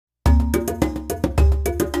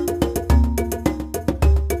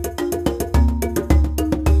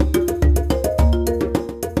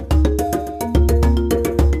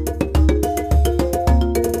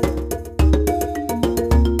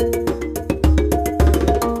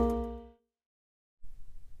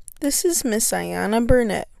This is Miss Ayana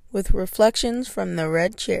Burnett with Reflections from the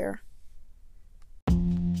Red Chair.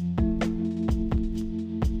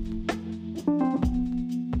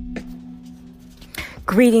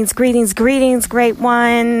 Greetings, great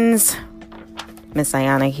ones. Miss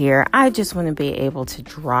Ayana here. I just want to be able to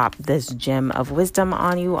drop this gem of wisdom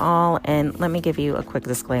on you all. And let me give you a quick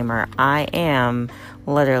disclaimer. I am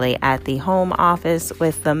literally at the home office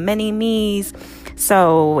with the mini me's.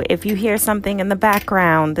 So if you hear something in the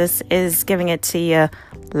background, this is giving it to you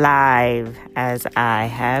live. As I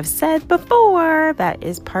have said before, that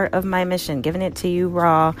is part of my mission, giving it to you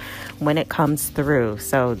raw when it comes through.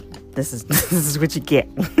 So this is what you get.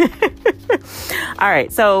 All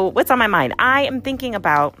right. So what's on my mind? I am thinking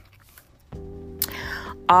about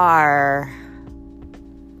our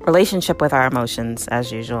relationship with our emotions,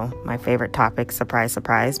 as usual. My favorite topic, surprise,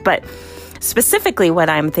 surprise. But specifically what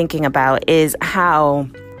I'm thinking about is how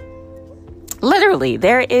literally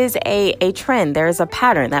there is a trend, there is a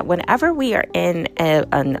pattern that whenever we are in a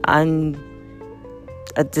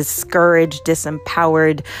discouraged,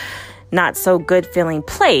 disempowered, not so good feeling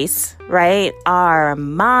place, right? Our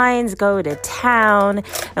minds go to town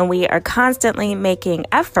and we are constantly making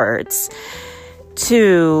efforts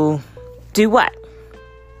to do what?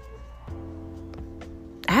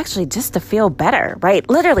 Actually, just to feel better, right?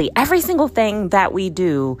 Literally every single thing that we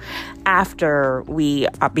do after we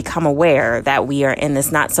become aware that we are in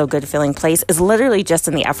this not so good feeling place is literally just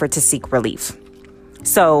in the effort to seek relief.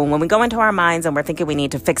 So when we go into our minds and we're thinking we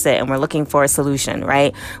need to fix it and we're looking for a solution,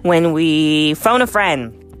 right? When we phone a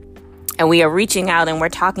friend and we are reaching out and we're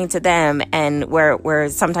talking to them and we're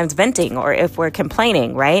sometimes venting, or if we're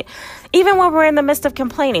complaining, right? Even when we're in the midst of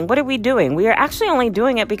complaining, what are we doing? We are actually only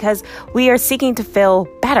doing it because we are seeking to feel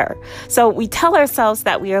better. So we tell ourselves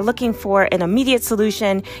that we are looking for an immediate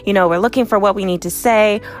solution. You know, we're looking for what we need to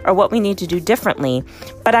say or what we need to do differently.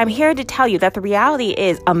 But I'm here to tell you that the reality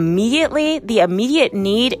is the immediate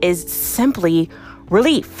need is simply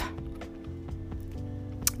relief.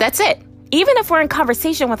 That's it. Even if we're in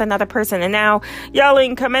conversation with another person and now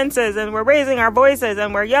yelling commences and we're raising our voices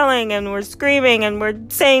and we're yelling and we're screaming and we're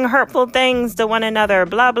saying hurtful things to one another,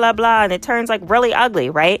 blah, blah, blah, and it turns like really ugly,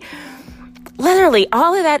 right? Literally,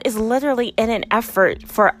 all of that is literally in an effort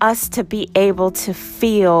for us to be able to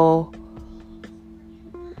feel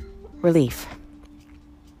relief.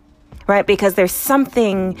 Right? Because there's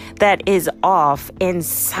something that is off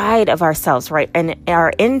inside of ourselves, right? And our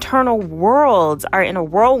internal worlds are in a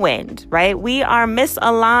whirlwind, right? We are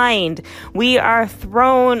misaligned. We are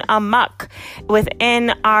thrown amok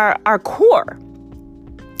within our core.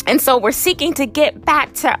 And so we're seeking to get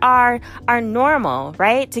back to our normal,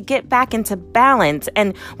 right? To get back into balance.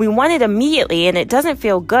 And we want it immediately and it doesn't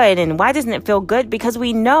feel good. And why doesn't it feel good? Because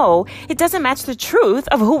we know it doesn't match the truth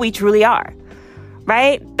of who we truly are.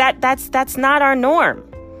 Right? That's not our norm.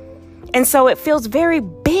 And so it feels very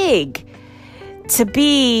big to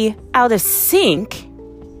be out of sync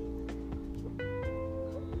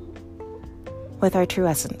with our true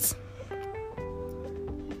essence.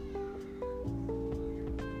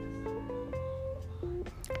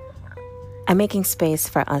 I'm making space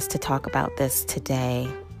for us to talk about this today,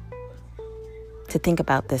 to think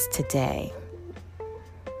about this today,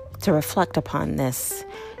 to reflect upon this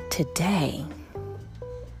today.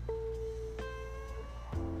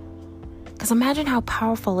 Because imagine how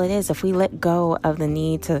powerful it is if we let go of the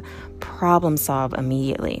need to problem solve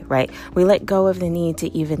immediately, right? We let go of the need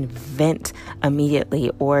to even vent immediately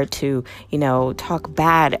or to, talk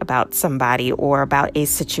bad about somebody or about a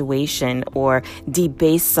situation or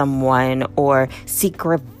debase someone or seek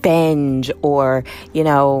revenge or,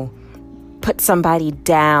 put somebody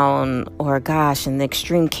down or, gosh, in the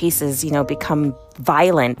extreme cases, become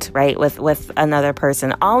violent, right, with another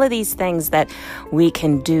person. All of these things that we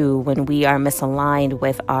can do when we are misaligned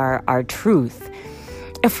with our truth.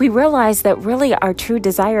 If we realize that really our true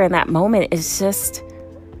desire in that moment is just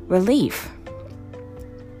relief,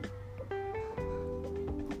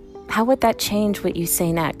 how would that change what you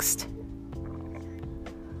say next?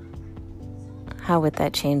 How would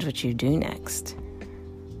that change what you do next?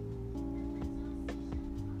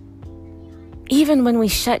 Even when we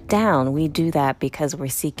shut down, we do that because we're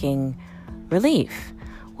seeking relief.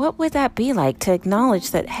 What would that be like to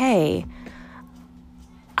acknowledge that, hey,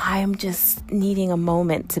 I'm just needing a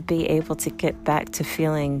moment to be able to get back to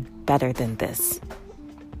feeling better than this?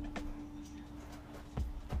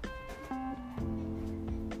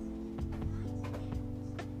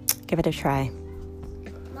 Give it a try.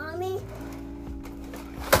 Mommy?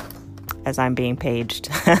 As I'm being paged.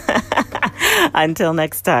 Until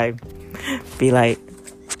next time. Be light.